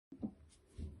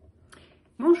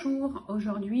Bonjour,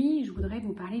 aujourd'hui je voudrais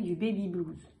vous parler du baby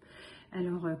blues.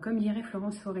 Alors comme dirait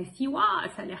Florence Foresti, waouh,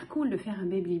 ça a l'air cool de faire un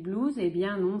baby blues. Eh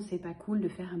bien non, c'est pas cool de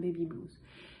faire un baby blues.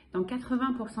 Dans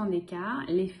 80% des cas,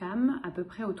 les femmes, à peu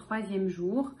près au 3e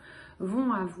jour,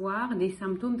 vont avoir des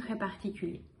symptômes très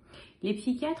particuliers. Les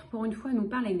psychiatres, pour une fois, nous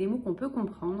parlent avec des mots qu'on peut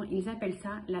comprendre. Ils appellent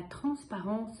ça la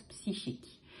transparence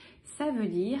psychique. Ça veut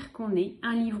dire qu'on est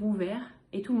un livre ouvert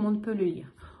et tout le monde peut le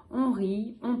lire. On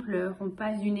rit, on pleure, on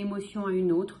passe d'une émotion à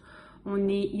une autre, on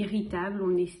est irritable,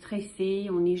 on est stressé,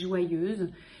 on est joyeuse.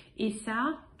 Et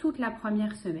ça, toute la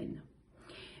première semaine.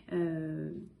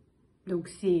 Donc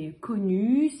c'est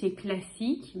connu, c'est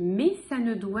classique, mais ça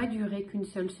ne doit durer qu'une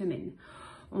seule semaine.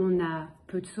 On a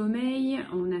peu de sommeil,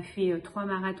 on a fait 3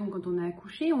 marathons quand on a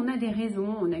accouché, on a des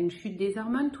raisons, on a une chute des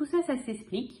hormones, tout ça, ça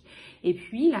s'explique. Et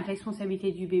puis la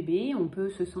responsabilité du bébé, on peut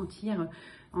se sentir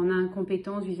en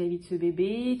incompétence vis-à-vis de ce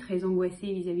bébé, très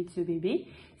angoissé vis-à-vis de ce bébé.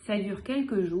 Ça dure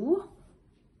quelques jours.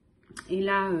 Et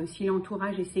là, si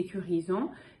l'entourage est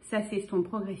sécurisant, ça s'estompe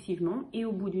progressivement et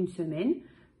au bout d'une semaine,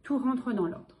 tout rentre dans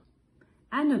l'ordre.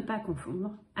 À ne pas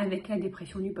confondre avec la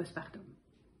dépression du postpartum,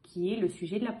 qui est le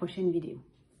sujet de la prochaine vidéo.